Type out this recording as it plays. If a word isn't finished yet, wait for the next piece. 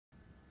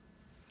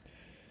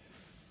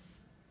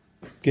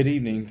Good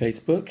evening,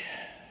 Facebook.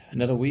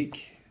 Another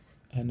week,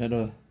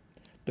 another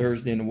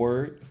Thursday in the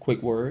Word, a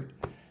quick word.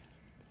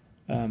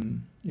 I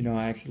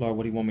asked the Lord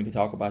what He wanted me to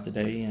talk about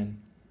today, and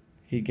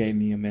He gave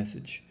me a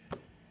message.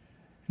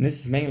 And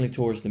this is mainly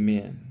towards the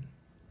men.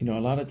 A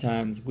lot of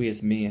times we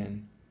as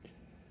men,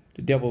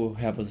 the devil will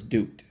have us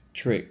duped,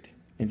 tricked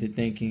into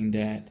thinking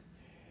that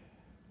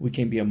we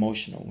can be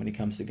emotional when it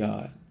comes to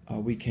God.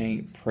 We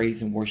can't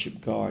praise and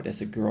worship God. That's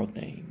a girl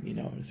thing.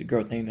 It's a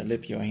girl thing to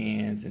lift your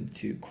hands and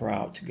to cry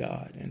out to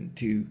God and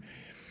to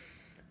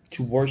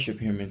worship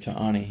Him and to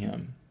honor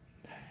Him.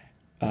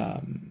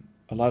 A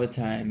lot of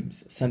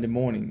times, Sunday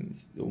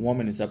mornings, the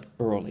woman is up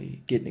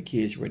early getting the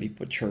kids ready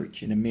for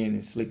church, and the man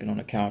is sleeping on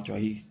the couch, or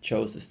he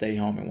chose to stay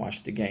home and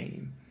watch the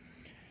game.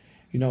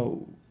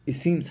 It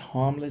seems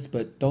harmless,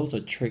 but those are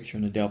tricks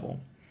from the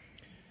devil.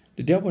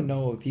 The devil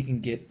knows if he can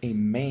get a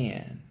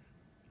man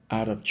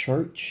out of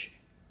church,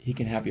 he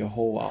can have your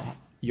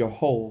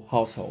whole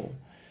household.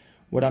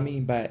 What I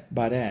mean by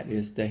that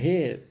is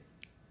the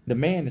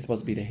man is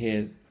supposed to be the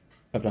head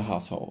of the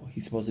household.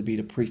 He's supposed to be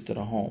the priest of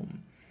the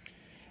home.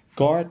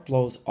 God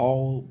flows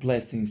all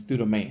blessings through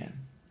the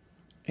man,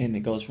 and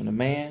it goes from the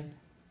man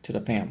to the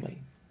family.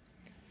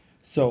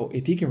 So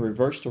if he can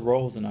reverse the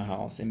roles in the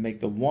house and make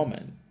the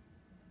woman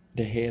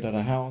the head of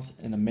the house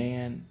and the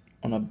man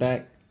on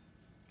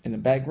in the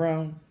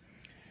background,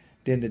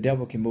 then the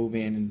devil can move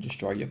in and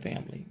destroy your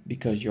family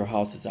because your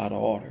house is out of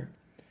order.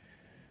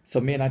 So,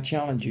 men, I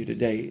challenge you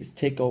today is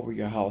take over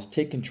your house,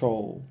 take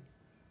control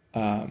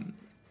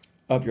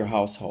of your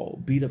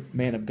household. Be the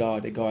man of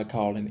God that God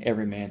called in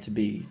every man to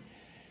be.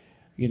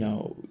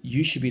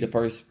 You should be the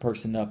first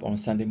person up on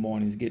Sunday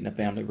mornings getting the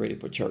family ready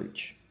for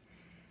church.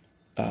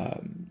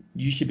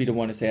 You should be the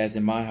one that says,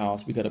 in my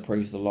house, we got to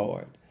praise the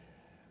Lord.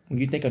 When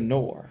you think of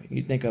Noah,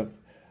 you think of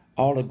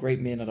all the great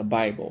men of the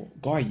Bible.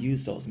 God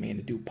used those men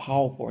to do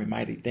powerful and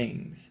mighty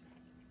things.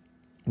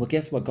 Well,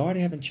 guess what? God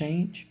haven't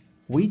changed.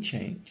 We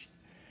changed.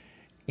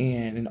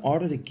 And in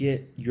order to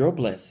get your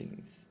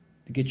blessings,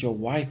 to get your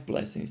wife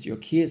blessings, your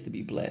kids to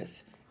be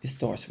blessed, it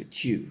starts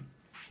with you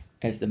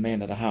as the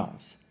man of the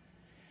house.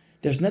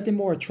 There's nothing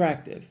more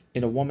attractive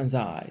in a woman's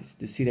eyes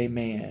to see their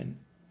man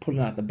pulling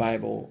out the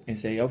Bible and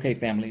say, okay,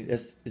 family,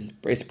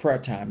 it's prayer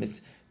time.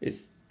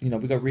 We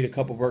got to read a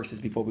couple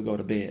verses before we go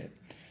to bed.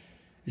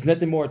 There's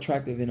nothing more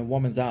attractive in a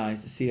woman's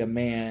eyes to see a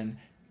man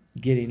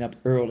getting up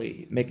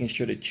early, making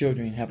sure the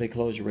children have their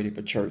clothes ready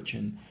for church,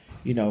 and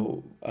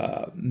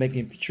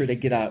making sure they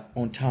get out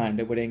on time.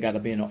 That way they ain't got to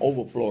be in an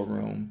overflow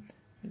room.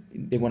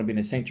 They want to be in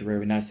the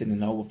sanctuary, not sitting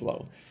in the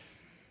overflow.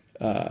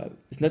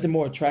 There's nothing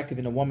more attractive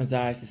in a woman's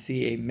eyes to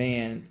see a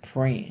man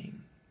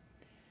praying.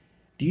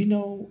 Do you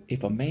know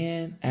if a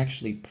man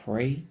actually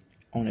pray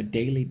on a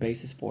daily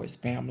basis for his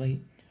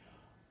family,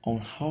 on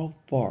how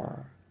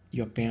far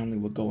your family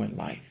will go in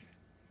life?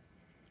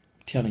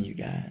 I'm telling you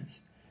guys,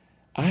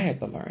 I had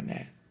to learn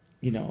that.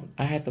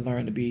 I had to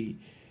learn to be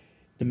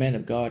the man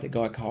of God that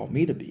God called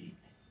me to be,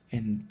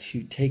 and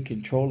to take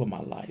control of my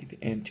life,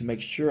 and to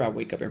make sure I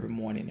wake up every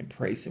morning and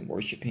praise and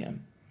worship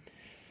Him.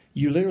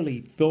 You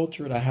literally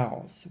filter the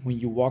house when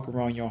you walk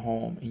around your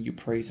home and you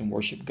praise and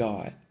worship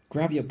God.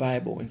 Grab your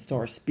Bible and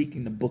start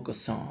speaking the book of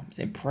Psalms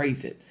and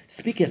praise it.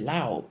 Speak it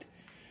loud.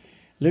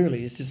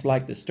 Literally, it's just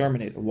like the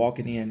exterminator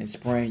walking in and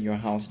spraying your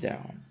house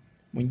down.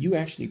 When you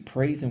actually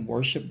praise and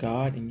worship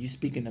God and you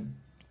speak in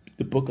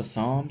the book of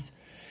Psalms,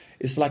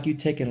 it's like you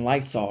taking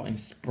Lysol and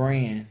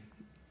spraying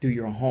through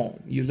your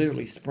home. You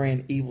literally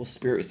spraying evil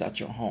spirits out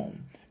your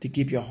home to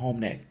give your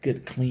home that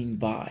good, clean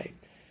vibe.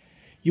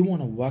 You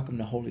want to welcome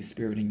the Holy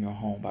Spirit in your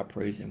home by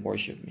praise and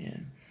worship,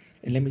 man.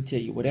 And let me tell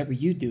you, whatever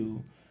you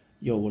do,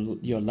 your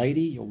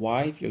lady, your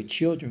wife, your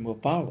children will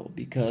follow,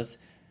 because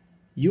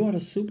you are the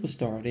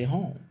superstar of their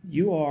home.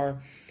 You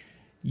are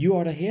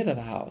the head of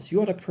the house.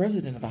 You are the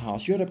president of the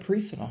house. You're the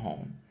priest of the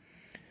home.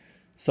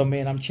 So,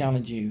 man, I'm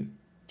challenging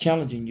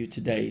you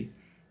today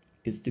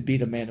is to be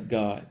the man of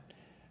God.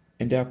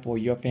 And therefore,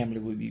 your family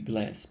will be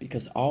blessed,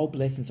 because all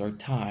blessings are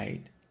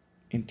tied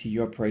into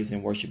your praise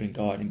and worshiping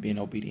God and being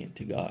obedient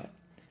to God.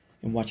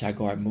 And watch how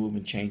God move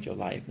and change your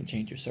life and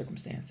change your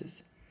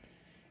circumstances.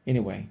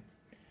 Anyway,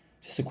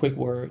 just a quick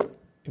word.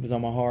 It was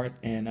on my heart,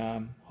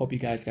 and hope you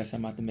guys got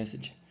something out the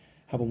message.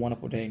 Have a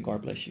wonderful day, and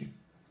God bless you.